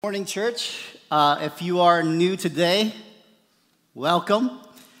Morning, church. If you are new today, welcome.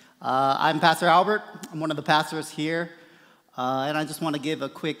 I'm Pastor Albert. I'm one of the pastors here. And I just want to give a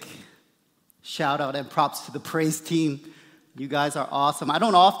quick shout out and props to the praise team. You guys are awesome. I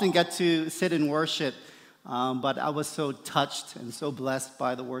don't often get to sit in worship, but I was so touched and so blessed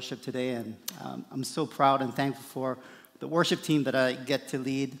by the worship today. And I'm so proud and thankful for the worship team that I get to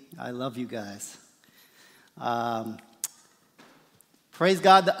lead. I love you guys. Praise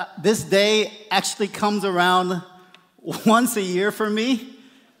God, this day actually comes around once a year for me.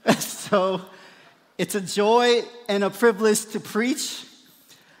 So it's a joy and a privilege to preach.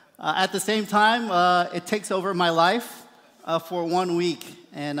 At the same time, it takes over my life for 1 week.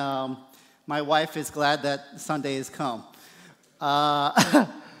 And my wife is glad that Sunday has come.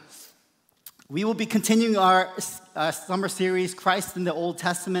 We will be continuing our summer series, Christ in the Old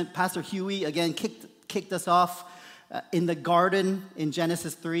Testament. Pastor Huey, again, kicked us off in the garden in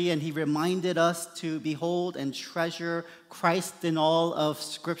Genesis 3, and he reminded us to behold and treasure Christ in all of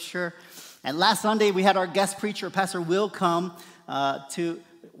Scripture. And last Sunday, we had our guest preacher, Pastor Will, come to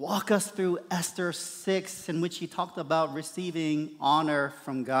walk us through Esther 6, in which he talked about receiving honor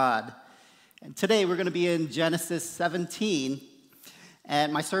from God. And today, we're going to be in Genesis 17,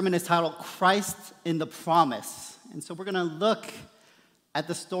 and my sermon is titled, Christ in the Promise. And so we're going to look at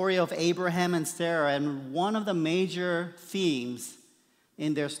the story of Abraham and Sarah, and one of the major themes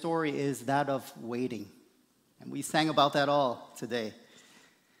in their story is that of waiting. And we sang about that all today.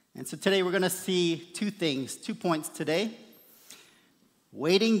 And so today we're going to see two points today.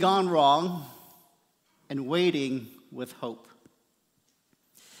 Waiting gone wrong and waiting with hope.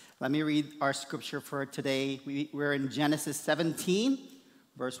 Let me read our scripture for today. We're in Genesis 17,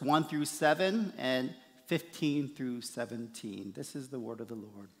 verse 1 through 7, and 15 through 17. This is the word of the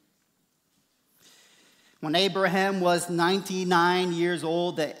Lord. When Abraham was 99 years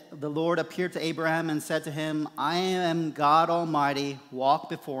old, the Lord appeared to Abraham and said to him, I am God Almighty, walk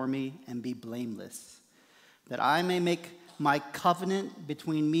before me and be blameless, that I may make my covenant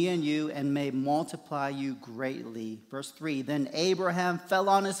between me and you and may multiply you greatly. Verse 3, then Abraham fell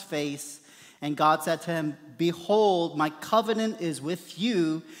on his face, and God said to him, behold, my covenant is with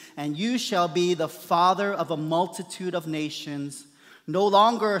you, and you shall be the father of a multitude of nations. No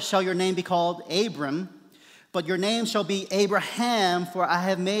longer shall your name be called Abram, but your name shall be Abraham, for I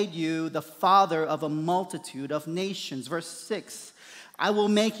have made you the father of a multitude of nations. Verse 6, I will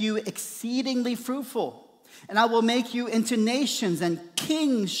make you exceedingly fruitful, and I will make you into nations, and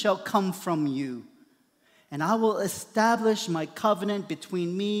kings shall come from you. And I will establish my covenant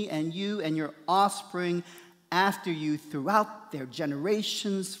between me and you and your offspring after you throughout their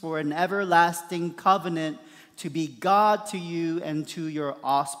generations for an everlasting covenant to be God to you and to your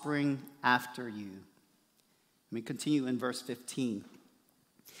offspring after you. Let me continue in verse 15.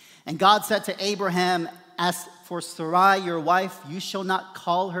 And God said to Abraham, as for Sarai, your wife, you shall not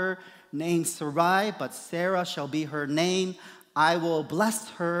call her name Sarai, but Sarah shall be her name. I will bless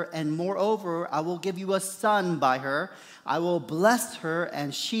her, and moreover, I will give you a son by her. I will bless her,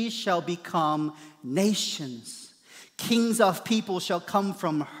 and she shall become nations. Kings of people shall come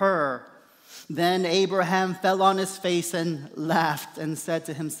from her. Then Abraham fell on his face and laughed and said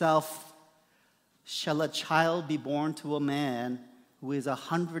to himself, shall a child be born to a man who is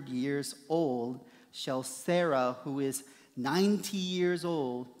 100 years old? Shall Sarah, who is 90 years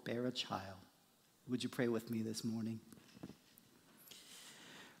old, bear a child? Would you pray with me this morning?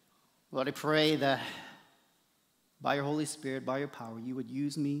 Lord, I pray that by your Holy Spirit, by your power, you would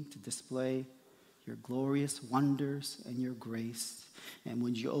use me to display your glorious wonders and your grace. And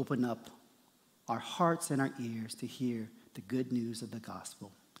would you open up our hearts and our ears to hear the good news of the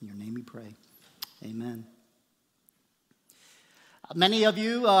gospel. In your name we pray. Amen. Many of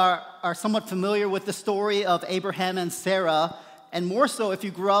you are somewhat familiar with the story of Abraham and Sarah, and more so if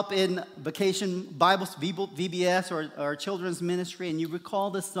you grew up in Vacation Bible, VBS, or children's ministry, and you recall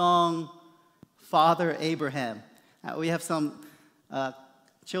the song, Father Abraham. We have some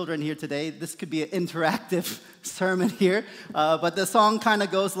children here today. This could be an interactive sermon here, but the song kind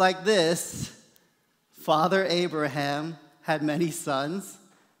of goes like this. Father Abraham had many sons,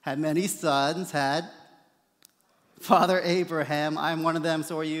 had Father Abraham. I'm one of them,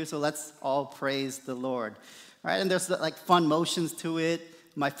 so are you, so let's all praise the Lord. All right, and there's like fun motions to it.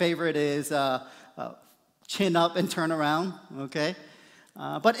 My favorite is chin up and turn around, okay?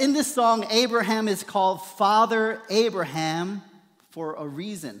 But in this song, Abraham is called Father Abraham for a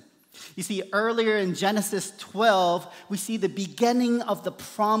reason. You see, earlier in Genesis 12, we see the beginning of the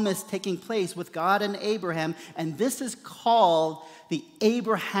promise taking place with God and Abraham, and this is called the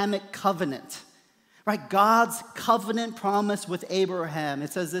Abrahamic covenant. Right? God's covenant promise with Abraham.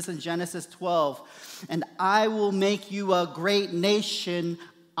 It says this in Genesis 12. And I will make you a great nation.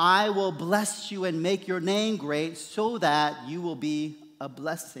 I will bless you and make your name great so that you will be a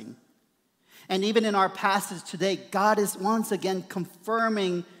blessing. And even in our passage today, God is once again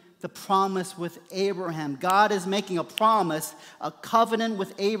confirming the promise with Abraham. God is making a promise, a covenant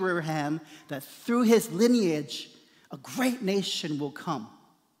with Abraham, that through his lineage, a great nation will come.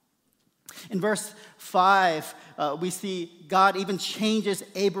 In verse 5, we see God even changes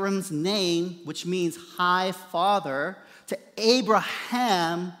Abram's name, which means high father, to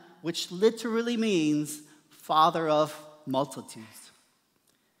Abraham, which literally means father of multitudes.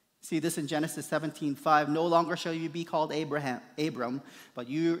 See this in Genesis 17:5. No longer shall you be called Abram, but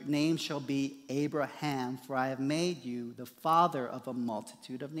your name shall be Abraham, for I have made you the father of a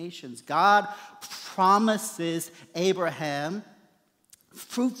multitude of nations. God promises Abraham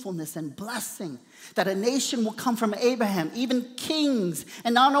fruitfulness and blessing, that a nation will come from Abraham, even kings,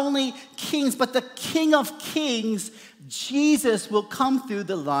 and not only kings, but the King of Kings, Jesus, will come through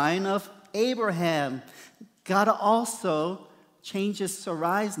the line of Abraham. God also changes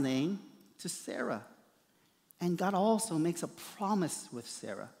Sarai's name to Sarah, and God also makes a promise with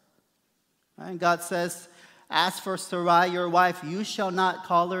Sarah. And God says, as for Sarai, your wife, you shall not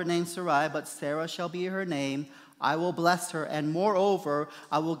call her name Sarai, but Sarah shall be her name. I will bless her, and moreover,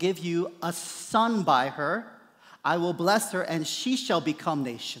 I will give you a son by her. I will bless her, and she shall become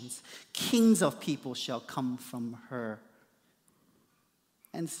nations. Kings of people shall come from her.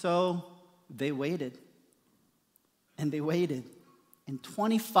 And so they waited, and they waited. And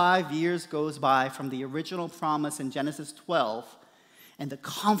 25 years goes by from the original promise in Genesis 12 and the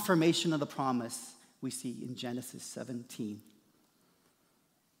confirmation of the promise we see in Genesis 17.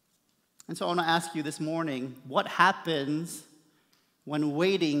 And so I want to ask you this morning, what happens when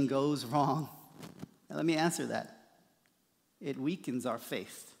waiting goes wrong? Now, let me answer that. It weakens our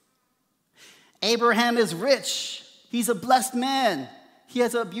faith. Abraham is rich. He's a blessed man. He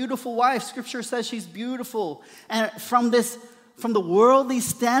has a beautiful wife. Scripture says she's beautiful. And from the worldly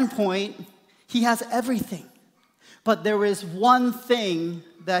standpoint, he has everything. But there is one thing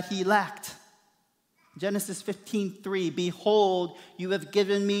that he lacked. Genesis 15:3, behold, you have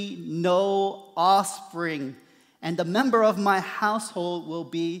given me no offspring, and the member of my household will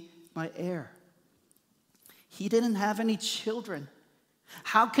be my heir. He didn't have any children.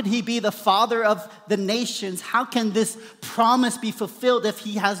 How could he be the father of the nations? How can this promise be fulfilled if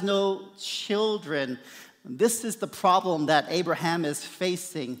he has no children? This is the problem that Abraham is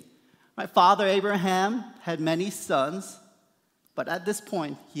facing. My father Abraham had many sons, but at this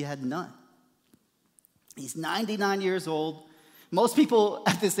point, he had none. He's 99 years old. Most people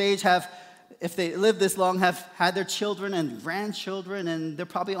at this age have, if they live this long, have had their children and grandchildren, and they're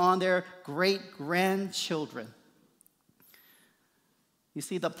probably on their great-grandchildren. You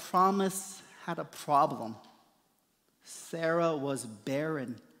see, the promise had a problem. Sarah was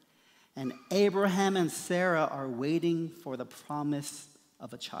barren, and Abraham and Sarah are waiting for the promise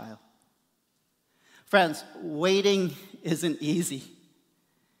of a child. Friends, waiting isn't easy.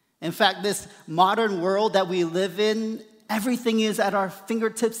 In fact, this modern world that we live in, everything is at our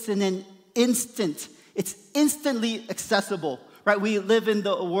fingertips in an instant. It's instantly accessible, right? We live in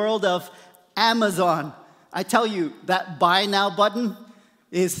the world of Amazon. I tell you, that buy now button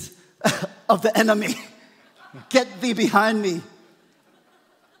is of the enemy. Get thee behind me.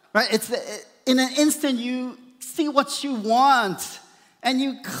 Right? In an instant, you see what you want, and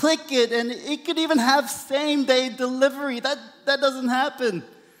you click it, and it could even have same-day delivery. That doesn't happen.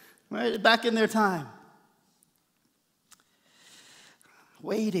 Right, back in their time.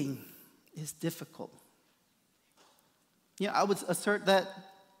 Waiting is difficult. I would assert that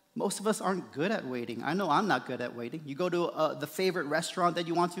most of us aren't good at waiting. I know I'm not good at waiting. You go to the favorite restaurant that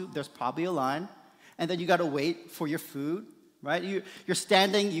you want to, there's probably a line, and then you got to wait for your food, right? You're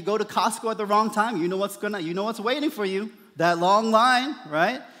standing, you go to Costco at the wrong time, you know what's waiting for you, that long line,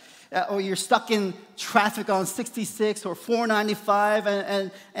 right? Or you're stuck in traffic on 66 or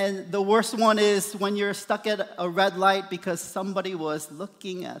 495, and the worst one is when you're stuck at a red light because somebody was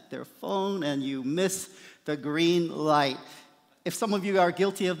looking at their phone and you miss the green light. If some of you are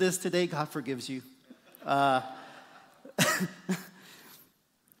guilty of this today, God forgives you. But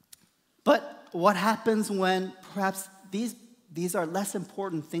what happens when perhaps these are less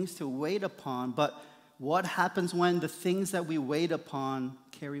important things to wait upon, but what happens when the things that we wait upon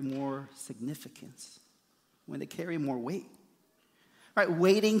carry more significance, when they carry more weight? Right,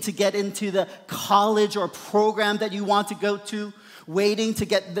 waiting to get into the college or program that you want to go to, waiting to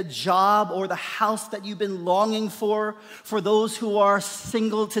get the job or the house that you've been longing for those who are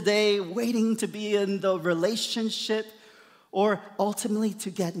single today, waiting to be in the relationship, or ultimately to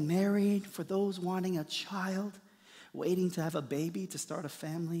get married, for those wanting a child, waiting to have a baby, to start a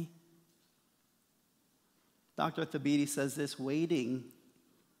family. Dr. Thabiti says this: waiting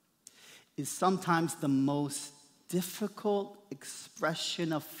is sometimes the most difficult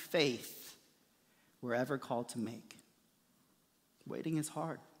expression of faith we're ever called to make. Waiting is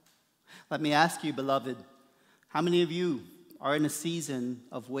hard. Let me ask you, beloved, how many of you are in a season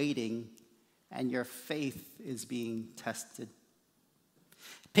of waiting and your faith is being tested?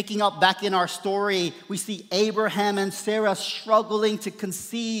 Picking up back in our story, we see Abraham and Sarah struggling to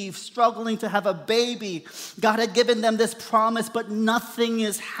conceive, struggling to have a baby. God had given them this promise, but nothing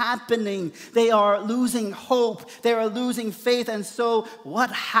is happening. They are losing hope. They are losing faith. And so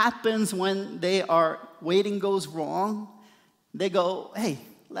what happens when waiting goes wrong? They go, hey,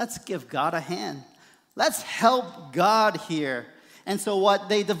 let's give God a hand. Let's help God here. And so what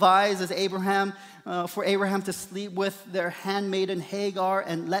they devise is for Abraham to sleep with their handmaiden Hagar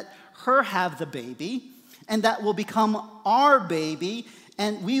and let her have the baby. And that will become our baby.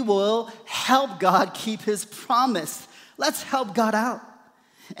 And we will help God keep his promise. Let's help God out.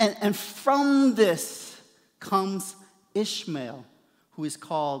 And from this comes Ishmael, who is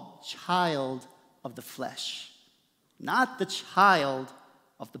called child of the flesh, not the child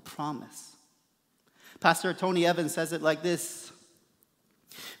of the promise. Pastor Tony Evans says it like this: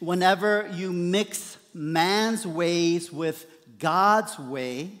 whenever you mix man's ways with God's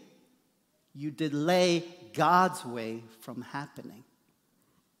way, you delay God's way from happening.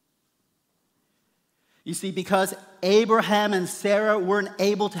 You see, because Abraham and Sarah weren't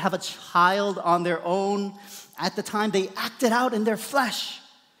able to have a child on their own at the time, they acted out in their flesh.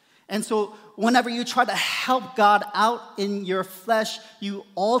 And so whenever you try to help God out in your flesh, you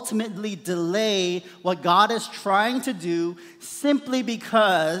ultimately delay what God is trying to do simply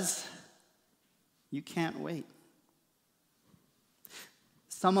because you can't wait.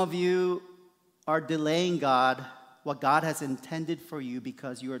 Some of you are delaying what God has intended for you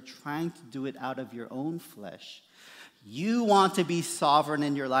because you are trying to do it out of your own flesh. You want to be sovereign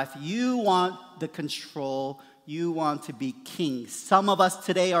in your life. You want the control. You want to be king. Some of us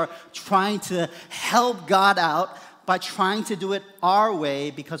today are trying to help God out by trying to do it our way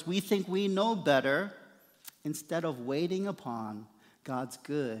because we think we know better, instead of waiting upon God's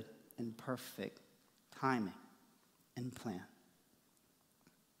good and perfect timing and plan.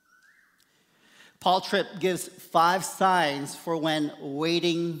 Paul Tripp gives 5 signs for when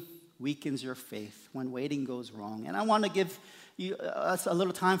waiting weakens your faith, when waiting goes wrong. And I want to give us a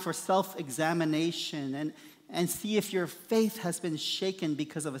little time for self-examination and see if your faith has been shaken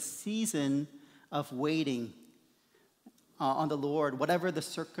because of a season of waiting on the Lord, whatever the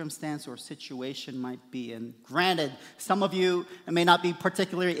circumstance or situation might be. And granted, some of you may not be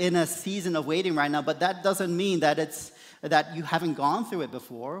particularly in a season of waiting right now, but that doesn't mean that you haven't gone through it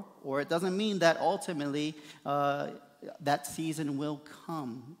before, or it doesn't mean that ultimately that season will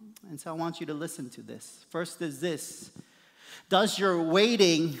come. And so I want you to listen to this. First is this: does your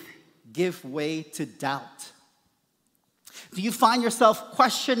waiting give way to doubt? Do you find yourself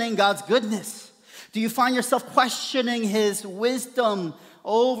questioning God's goodness? Do you find yourself questioning his wisdom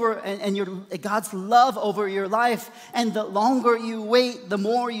and God's love over your life? And the longer you wait, the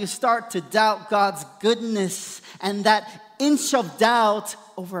more you start to doubt God's goodness. And that inch of doubt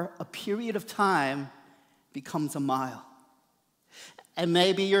over a period of time becomes a mile. And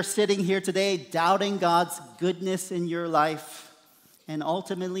maybe you're sitting here today doubting God's goodness in your life. And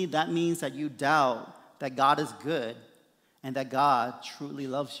ultimately that means that you doubt that God is good and that God truly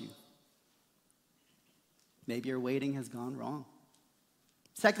loves you. Maybe your waiting has gone wrong.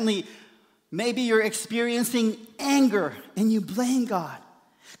 Secondly, maybe you're experiencing anger and you blame God.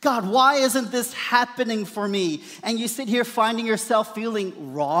 God, why isn't this happening for me? And you sit here finding yourself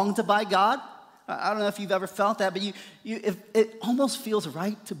feeling wronged by God. I don't know if you've ever felt that, but it almost feels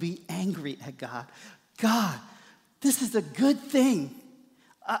right to be angry at God. God, this is a good thing.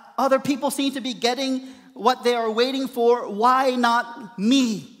 Other people seem to be getting what they are waiting for. Why not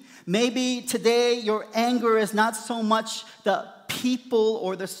me? Maybe today your anger is not so much the people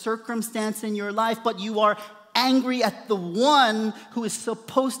or the circumstance in your life, but you are angry at the one who is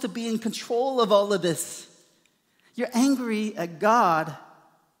supposed to be in control of all of this. You're angry at God.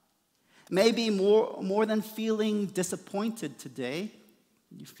 Maybe more than feeling disappointed today,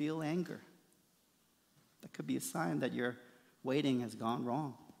 you feel anger. That could be a sign that your waiting has gone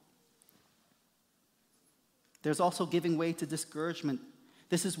wrong. There's also giving way to discouragement.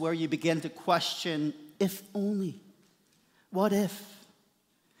 This is where you begin to question, if only. What if?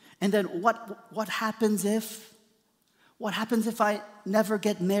 And then what happens if? What happens if I never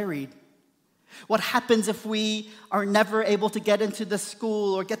get married? What happens if we are never able to get into the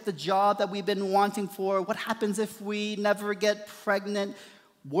school or get the job that we've been wanting for? What happens if we never get pregnant?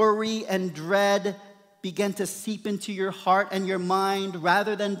 Worry and dread begin to seep into your heart and your mind.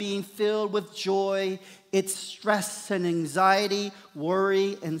 Rather than being filled with joy, it's stress and anxiety,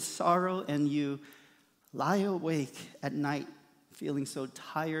 worry and sorrow, and you lie awake at night feeling so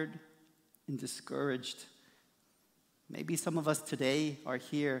tired and discouraged. Maybe some of us today are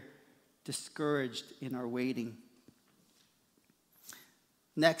here discouraged in our waiting.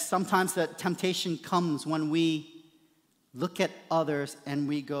 Next, sometimes the temptation comes when we look at others and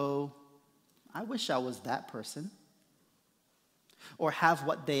we go, I wish I was that person, or have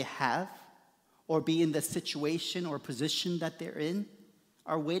what they have, or be in the situation or position that they're in.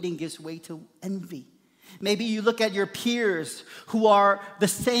 Our waiting gives way to envy. Maybe you look at your peers who are the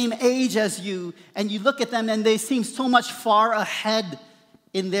same age as you, and you look at them and they seem so much far ahead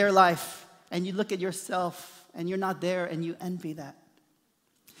in their life, and you look at yourself and you're not there and you envy that.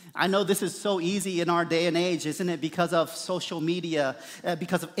 I know this is so easy in our day and age, isn't it? Because of social media,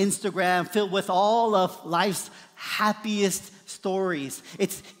 because of Instagram, filled with all of life's happiest stories.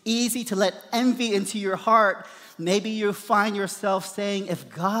 It's easy to let envy into your heart. Maybe you find yourself saying, if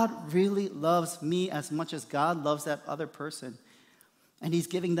God really loves me as much as God loves that other person, and he's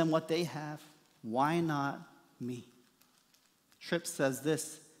giving them what they have, why not me? Tripp says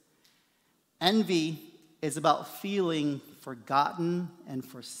this: envy is about feeling forgotten and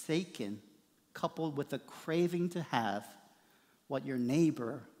forsaken, coupled with a craving to have what your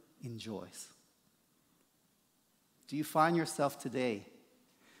neighbor enjoys. Do you find yourself today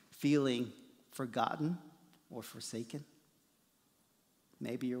feeling forgotten or forsaken?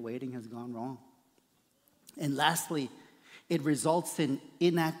 Maybe your waiting has gone wrong. And lastly, it results in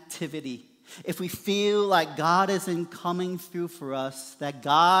inactivity. If we feel like God isn't coming through for us, that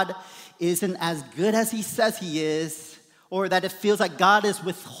God isn't as good as he says he is, or that it feels like God is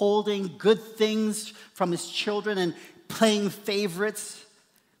withholding good things from his children and playing favorites,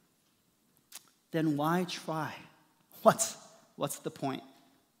 then why try? What's the point?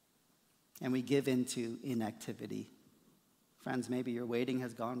 And we give into inactivity. Friends, maybe your waiting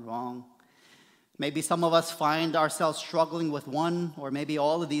has gone wrong. Maybe some of us find ourselves struggling with one or maybe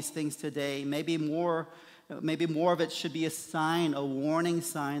all of these things today. Maybe more of it should be a sign, a warning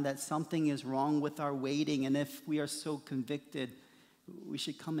sign that something is wrong with our waiting. And if we are so convicted, we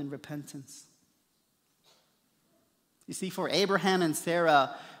should come in repentance. You see, for Abraham and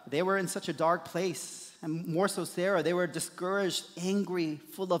Sarah, they were in such a dark place. And more so Sarah, they were discouraged, angry,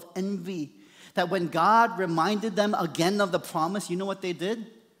 full of envy, that when God reminded them again of the promise, you know what they did?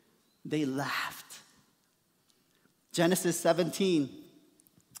 They laughed. Genesis 17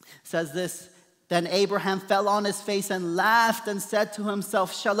 says this: then Abraham fell on his face and laughed and said to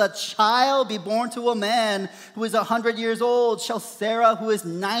himself, shall a child be born to a man who is 100 years old? Shall Sarah, who is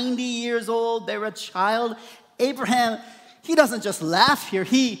 90 years old, bear a child? Abraham, he doesn't just laugh here.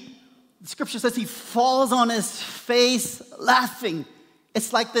 The scripture says he falls on his face laughing.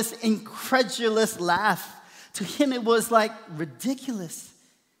 It's like this incredulous laugh. To him, it was like ridiculous.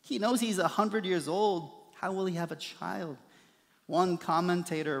 He knows he's 100 years old. How will he have a child? One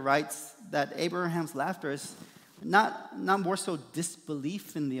commentator writes that Abraham's laughter is not more so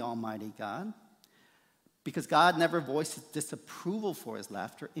disbelief in the Almighty God, because God never voices disapproval for his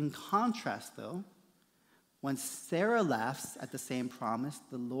laughter. In contrast, though, when Sarah laughs at the same promise,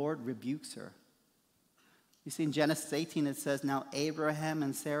 the Lord rebukes her. You see, in Genesis 18, it says, now Abraham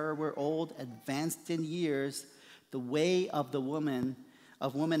and Sarah were old, advanced in years. The way of woman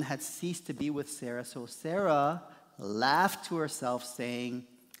had ceased to be with Sarah. So Sarah laughed to herself, saying,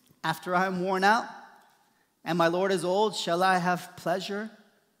 after I am worn out and my Lord is old, shall I have pleasure?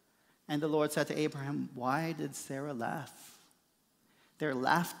 And the Lord said to Abraham, why did Sarah laugh? Their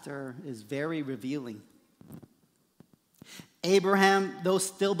laughter is very revealing. Abraham, though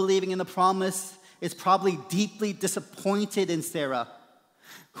still believing in the promise, is probably deeply disappointed in Sarah,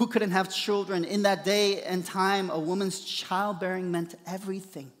 who couldn't have children. In that day and time, a woman's childbearing meant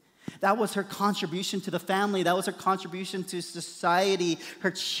everything. That was her contribution to the family. That was her contribution to society. Her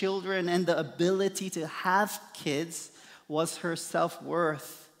children and the ability to have kids was her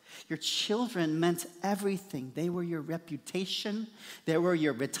self-worth. Your children meant everything. They were your reputation. They were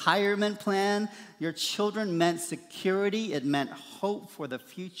your retirement plan. Your children meant security. It meant hope for the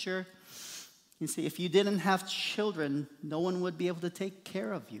future. You see, if you didn't have children, no one would be able to take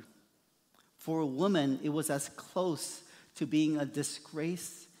care of you. For a woman, it was as close to being a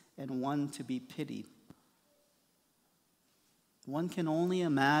disgrace and one to be pitied. one can only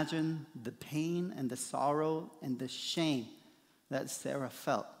imagine the pain and the sorrow and the shame that Sarah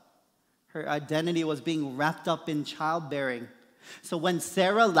felt. Her identity was being wrapped up in childbearing. So when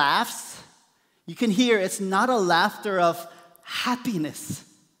Sarah laughs, you can hear it's not a laughter of happiness,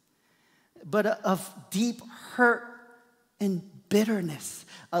 but of deep hurt and bitterness.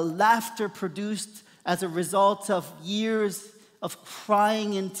 A laughter produced as a result of years of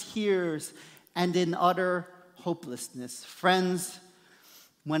crying in tears and in utter hopelessness. Friends,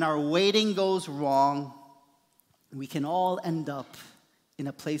 when our waiting goes wrong, we can all end up in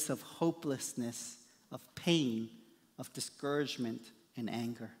a place of hopelessness, of pain, of discouragement, and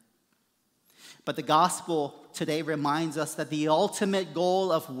anger. But the gospel today reminds us that the ultimate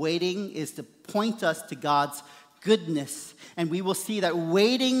goal of waiting is to point us to God's goodness. And we will see that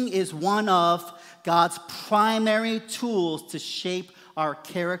waiting is one of God's primary tools to shape our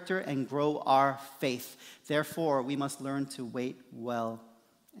character and grow our faith. Therefore, we must learn to wait well.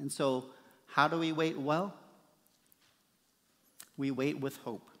 And so, how do we wait well? We wait with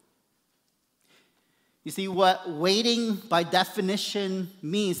hope. You see, what waiting by definition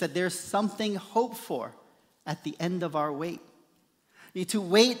means that there's something hoped for at the end of our wait. To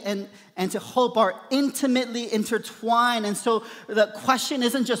wait and to hope are intimately intertwined. And so the question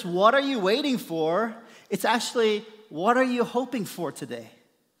isn't just what are you waiting for? It's actually what are you hoping for today?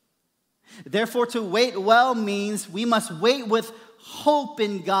 Therefore, to wait well means we must wait with hope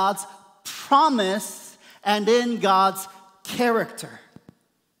in God's promise and in God's character.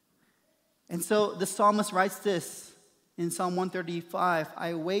 And so the psalmist writes this in Psalm 135,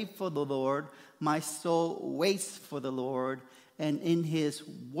 I wait for the Lord, my soul waits for the Lord, and in his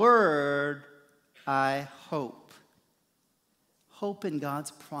word I hope. Hope in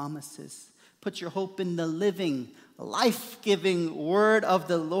God's promises. Put your hope in the living, life-giving word of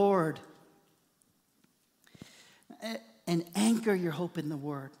the Lord. And anchor your hope in the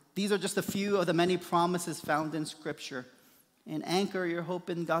word. These are just a few of the many promises found in Scripture. And anchor your hope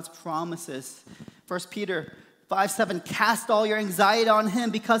in God's promises. 1 Peter 5:7, cast all your anxiety on him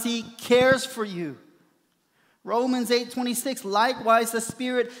because he cares for you. Romans 8:26, likewise the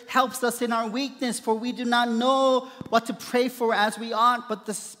Spirit helps us in our weakness, for we do not know what to pray for as we ought, but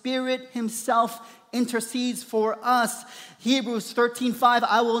the Spirit himself intercedes for us. Hebrews 13:5,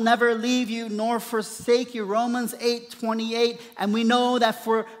 I will never leave you nor forsake you. Romans 8:28, and we know that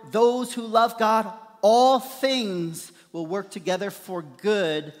for those who love God, all things will work together for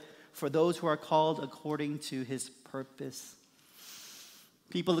good for those who are called according to his purpose.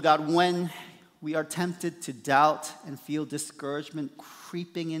 People of God, when we are tempted to doubt and feel discouragement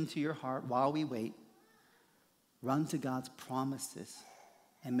creeping into your heart while we wait, run to God's promises,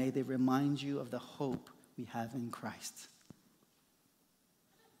 and may they remind you of the hope we have in Christ.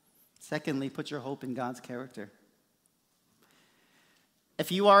 Secondly, put your hope in God's character. If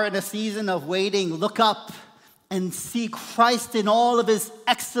you are in a season of waiting, look up and see Christ in all of his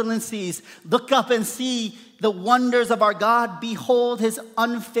excellencies. Look up and see the wonders of our God. Behold his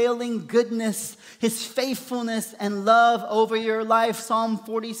unfailing goodness, his faithfulness and love over your life. Psalm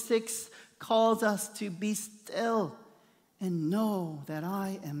 46 calls us to be still and know that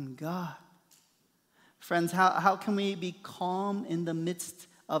I am God. Friends, how can we be calm in the midst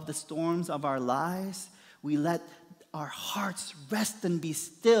of the storms of our lives? We let our hearts rest and be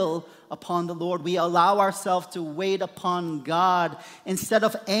still upon the Lord. We allow ourselves to wait upon God. Instead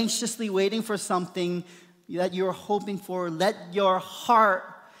of anxiously waiting for something that you're hoping for, let your heart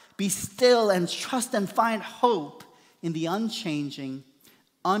be still and trust and find hope in the unchanging,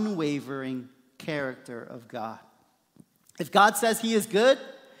 unwavering character of God. If God says he is good,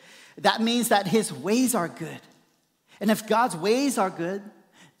 that means that his ways are good. And if God's ways are good,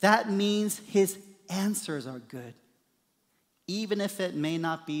 that means his answers are good, even if it may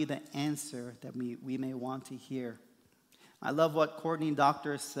not be the answer that we may want to hear. I love what Courtney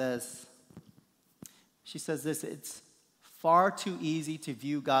Doctor says. She says this, it's far too easy to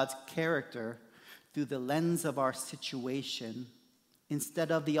view God's character through the lens of our situation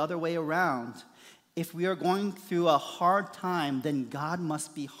instead of the other way around. If we are going through a hard time, then God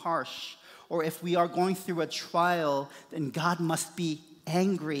must be harsh. Or if we are going through a trial, then God must be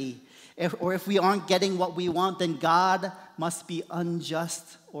angry. If we aren't getting what we want, then God must be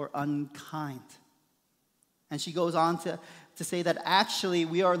unjust or unkind. And she goes on to say that actually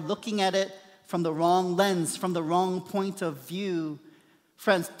we are looking at it from the wrong lens, from the wrong point of view.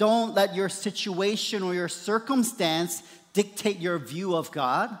 Friends, don't let your situation or your circumstance dictate your view of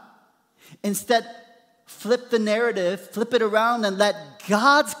God. Instead, flip the narrative, flip it around, and let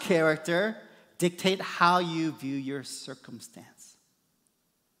God's character dictate how you view your circumstance.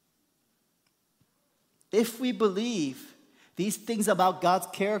 If we believe these things about God's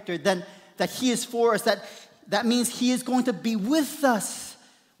character, then that he is for us, that means he is going to be with us,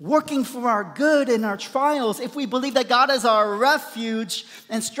 working for our good in our trials. If we believe that God is our refuge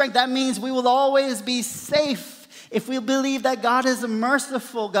and strength, that means we will always be safe. If we believe that God is a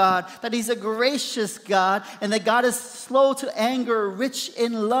merciful God, that he's a gracious God, and that God is slow to anger, rich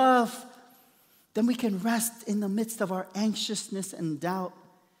in love, then we can rest in the midst of our anxiousness and doubt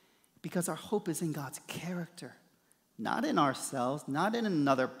because our hope is in God's character, not in ourselves, not in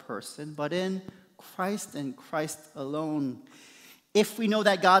another person, but in Christ and Christ alone. If we know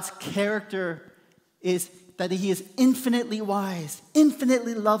that God's character is that he is infinitely wise,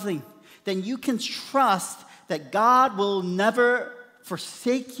 infinitely loving, then you can trust that God will never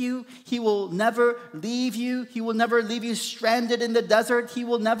forsake you. He will never leave you. He will never leave you stranded in the desert. He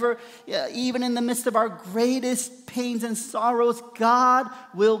will never, even in the midst of our greatest pains and sorrows, God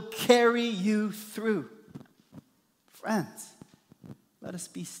will carry you through. Friends, let us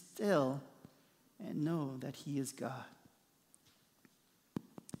be still and know that he is God.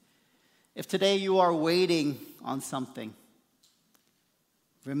 If today you are waiting on something,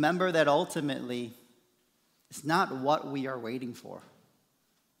 remember that ultimately it's not what we are waiting for,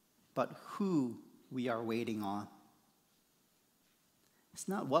 but who we are waiting on. It's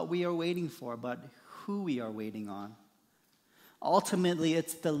not what we are waiting for, but who we are waiting on. Ultimately,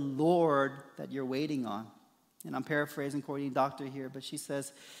 it's the Lord that you're waiting on. And I'm paraphrasing Courtney Doctor here, but she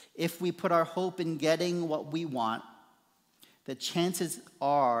says, if we put our hope in getting what we want, the chances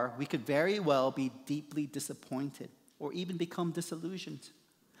are we could very well be deeply disappointed or even become disillusioned.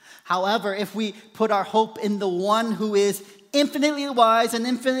 However, if we put our hope in the one who is infinitely wise and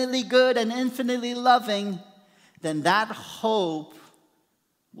infinitely good and infinitely loving, then that hope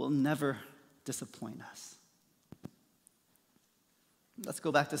will never disappoint us. Let's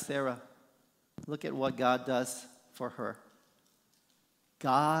go back to Sarah. Look at what God does for her.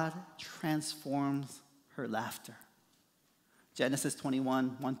 God transforms her laughter. Genesis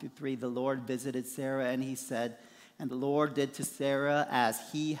 21, 1-3, the Lord visited Sarah and he said, and the Lord did to Sarah as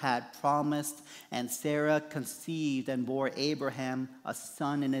he had promised, and Sarah conceived and bore Abraham a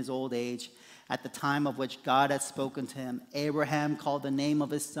son in his old age, at the time of which God had spoken to him. Abraham called the name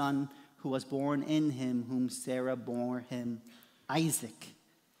of his son who was born in him, whom Sarah bore him, Isaac.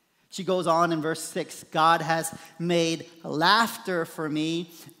 She goes on in verse 6, God has made laughter for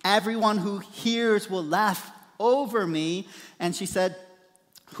me. Everyone who hears will laugh over me. And she said,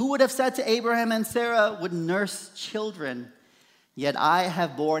 who would have said to Abraham and Sarah would nurse children? Yet I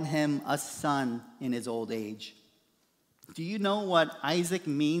have borne him a son in his old age. Do you know what Isaac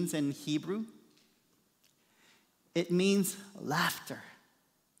means in Hebrew? It means laughter.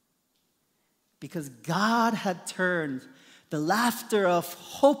 Because God had turned the laughter of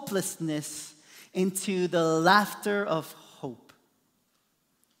hopelessness into the laughter of hope.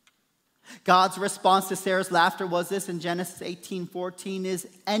 God's response to Sarah's laughter was this in Genesis 18:14, is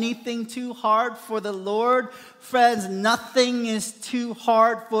anything too hard for the Lord? Friends, nothing is too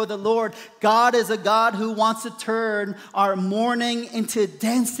hard for the Lord. God is a God who wants to turn our mourning into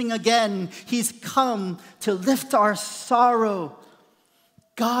dancing again. He's come to lift our sorrow.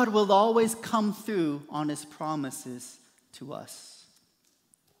 God will always come through on his promises to us.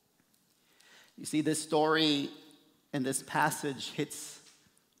 You see, this story and this passage hits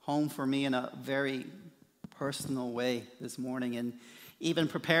home for me in a very personal way this morning. And even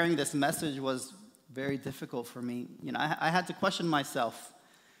preparing this message was very difficult for me. You know, I had to question myself.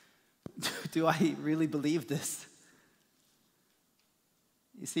 Do I really believe this?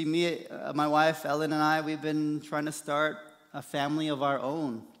 You see, my wife, Ellen, and I, we've been trying to start a family of our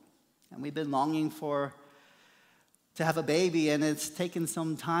own. And we've been longing to have a baby, and it's taken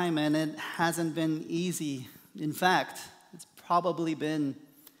some time, and it hasn't been easy. In fact, it's probably been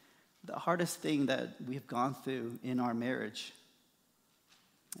the hardest thing that we've gone through in our marriage.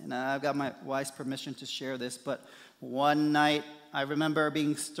 And I've got my wife's permission to share this, but one night I remember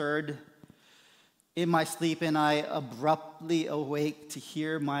being stirred in my sleep, and I abruptly awake to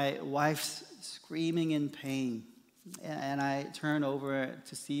hear my wife screaming in pain. And I turn over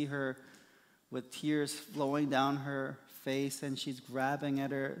to see her with tears flowing down her face, and she's grabbing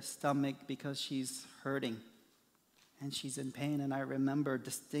at her stomach because she's hurting and she's in pain. And I remember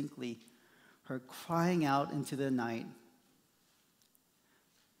distinctly her crying out into the night,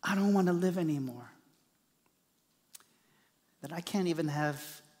 I don't want to live anymore. That I can't even have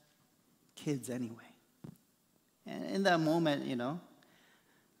kids anyway. And in that moment, you know,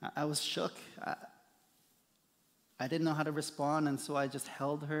 I was shook. I didn't know how to respond, and so I just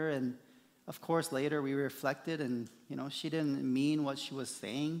held her. And of course, later we reflected, and you know, she didn't mean what she was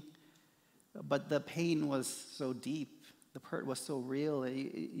saying, but the pain was so deep. The hurt was so real.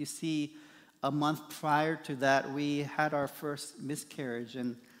 You see, a month prior to that, we had our first miscarriage,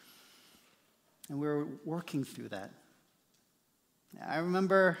 and we were working through that. I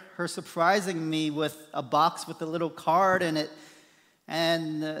remember her surprising me with a box with a little card in it,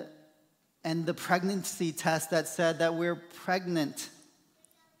 and the pregnancy test that said that we're pregnant.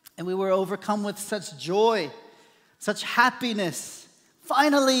 And we were overcome with such joy, such happiness.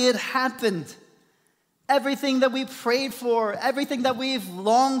 Finally, it happened. Everything that we prayed for, everything that we've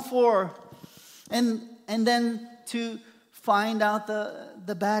longed for. And then to find out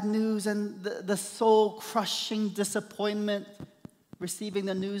the bad news and the soul-crushing disappointment, receiving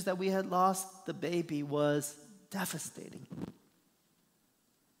the news that we had lost the baby, was devastating.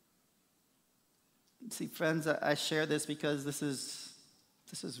 See, friends, I share this because this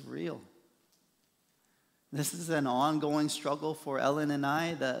is real. This is an ongoing struggle for Ellen and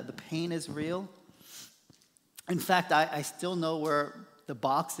I. The pain is real. In fact, I still know where the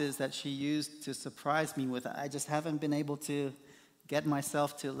box is that she used to surprise me with. I just haven't been able to get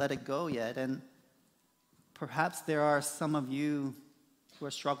myself to let it go yet. And perhaps there are some of you who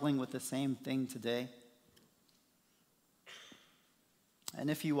are struggling with the same thing today. And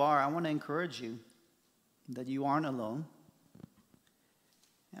if you are, I want to encourage you that you aren't alone.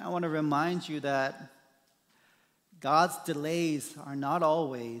 And I want to remind you that God's delays are not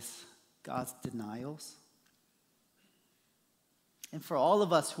always God's denials. And for all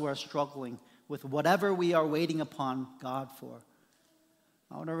of us who are struggling with whatever we are waiting upon God for,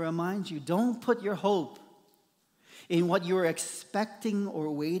 I want to remind you, don't put your hope in what you are expecting or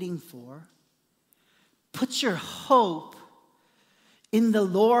waiting for. Put your hope in the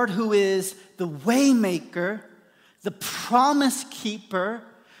Lord, who is the waymaker, the promise keeper,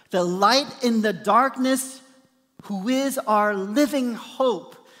 the light in the darkness, who is our living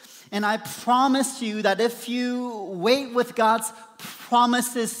hope. And I promise you that if you wait with God's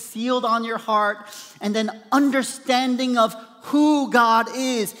promises sealed on your heart, and then understanding of who God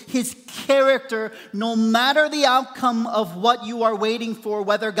is, his character, no matter the outcome of what you are waiting for,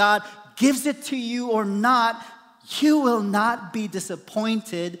 whether God gives it to you or not, you will not be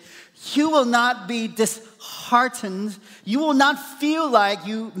disappointed. You will not be disheartened. You will not feel like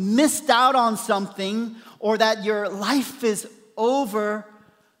you missed out on something or that your life is over.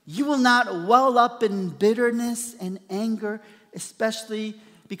 You will not well up in bitterness and anger, especially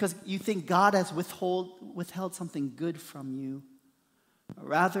because you think God has withheld something good from you.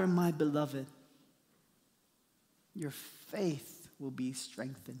 Rather, my beloved, your faith will be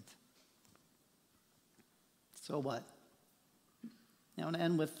strengthened. So what? Now I want to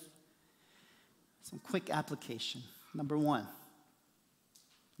end with some quick application. Number one,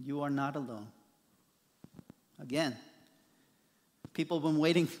 you are not alone. Again, people have been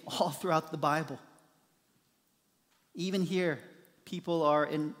waiting all throughout the Bible. Even here, people are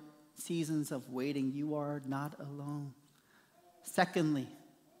in seasons of waiting. You are not alone. Secondly,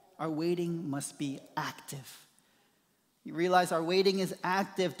 our waiting must be active. You realize our waiting is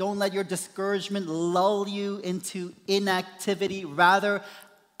active. Don't let your discouragement lull you into inactivity. Rather,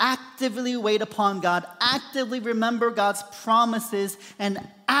 actively wait upon God. Actively remember God's promises and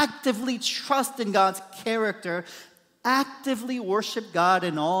actively trust in God's character. Actively worship God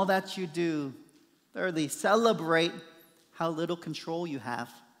in all that you do. Thirdly, celebrate how little control you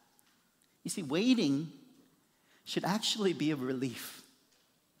have. You see, waiting should actually be a relief,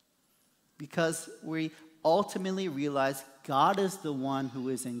 because we ultimately realize God is the one who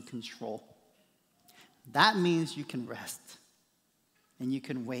is in control. That means you can rest and you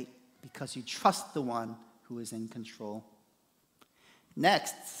can wait because you trust the one who is in control.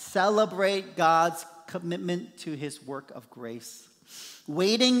 Next, celebrate God's commitment to his work of grace.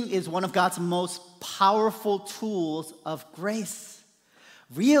 Waiting is one of God's most powerful tools of grace.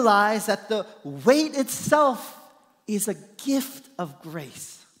 Realize that the wait itself is a gift of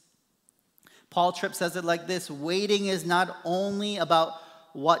grace. Paul Tripp says it like this: waiting is not only about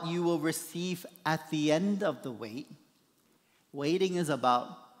what you will receive at the end of the wait. Waiting is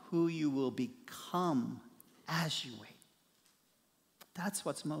about who you will become as you wait. That's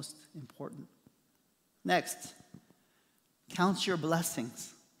what's most important. Next, count your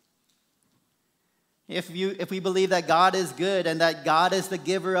blessings. If we believe that God is good and that God is the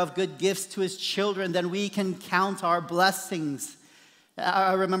giver of good gifts to his children, then we can count our blessings.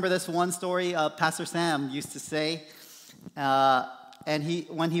 I remember this one story Pastor Sam used to say, and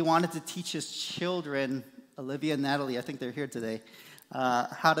when he wanted to teach his children, Olivia and Natalie, I think they're here today,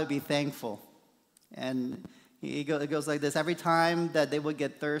 how to be thankful. And it goes like this: every time that they would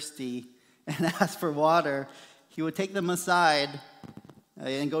get thirsty and ask for water, he would take them aside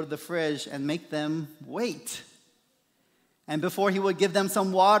and go to the fridge and make them wait. And before he would give them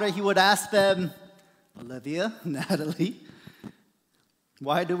some water, he would ask them, Olivia, Natalie,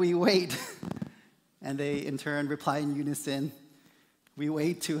 why do we wait? And they in turn reply in unison, we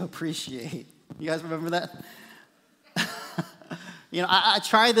wait to appreciate. You guys remember that? I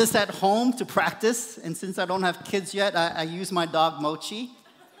try this at home to practice, and since I don't have kids yet, I use my dog Mochi.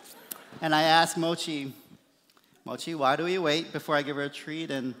 And I ask Mochi, why do we wait before I give her a treat?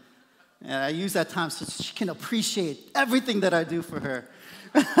 And I use that time so she can appreciate everything that I do for her.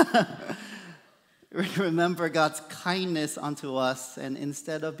 Remember God's kindness unto us, and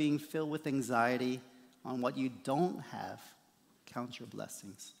instead of being filled with anxiety on what you don't have, count your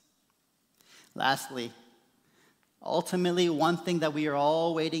blessings. Lastly, ultimately, one thing that we are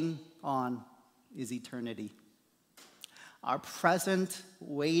all waiting on is eternity. Our present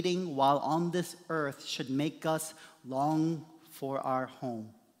waiting while on this earth should make us long for our home.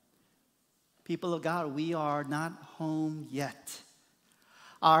 People of God, we are not home yet.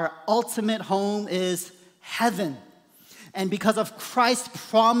 Our ultimate home is heaven. And because of Christ's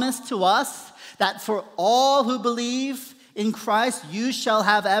promise to us that for all who believe in Christ, you shall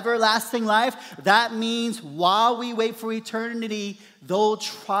have everlasting life, that means while we wait for eternity, though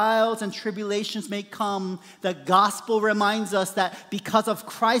trials and tribulations may come, the gospel reminds us that because of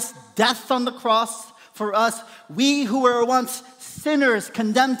Christ's death on the cross for us, we who were once sinners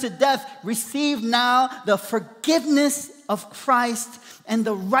condemned to death receive now the forgiveness of Christ, and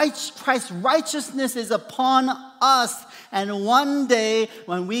Christ's righteousness is upon us. And one day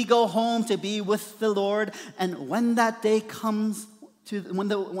when we go home to be with the Lord, and when that day comes when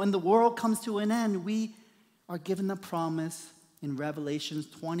the world comes to an end, we are given the promise in Revelation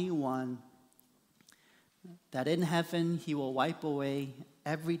 21 that in heaven he will wipe away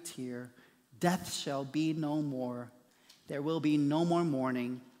every tear. Death shall be no more. There will be no more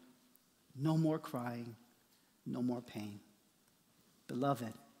mourning, no more crying, no more pain.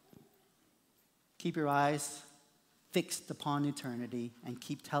 Beloved, keep your eyes fixed upon eternity and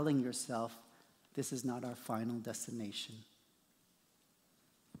keep telling yourself this is not our final destination.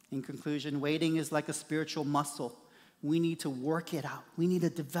 In conclusion, waiting is like a spiritual muscle. We need to work it out. We need to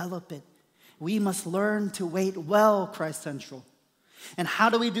develop it. We must learn to wait well, Christ Central. And how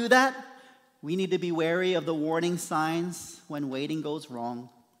do we do that? We need to be wary of the warning signs when waiting goes wrong.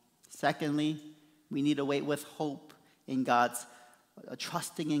 Secondly, we need to wait with hope in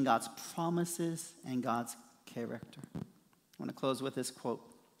trusting in God's promises and God's character. I want to close with this quote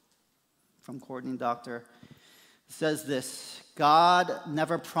from Courtney Doctor. It says this: God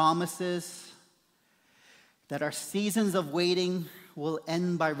never promises that our seasons of waiting will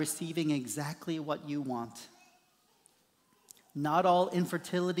end by receiving exactly what you want. Not all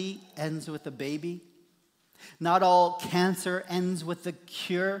infertility ends with a baby. Not all cancer ends with a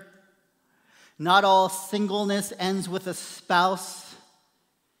cure. Not all singleness ends with a spouse,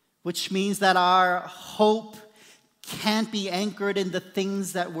 which means that our hope can't be anchored in the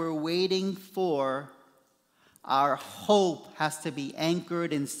things that we're waiting for. Our hope has to be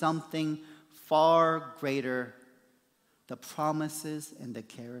anchored in something far greater, the promises and the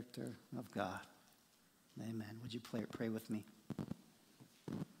character of God. Amen. Would you pray with me?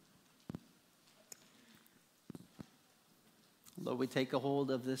 Lord, we take a hold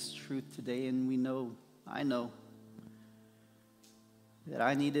of this truth today, and I know, that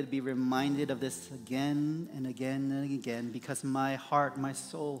I need to be reminded of this again and again and again, because my heart, my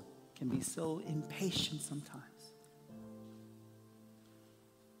soul can be so impatient sometimes.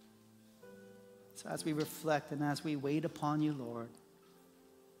 So as we reflect and as we wait upon you, Lord,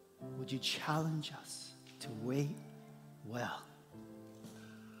 would you challenge us to wait well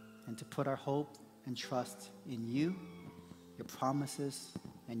and to put our hope and trust in you, your promises,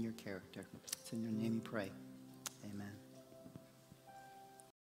 and your character. It's in your name we pray.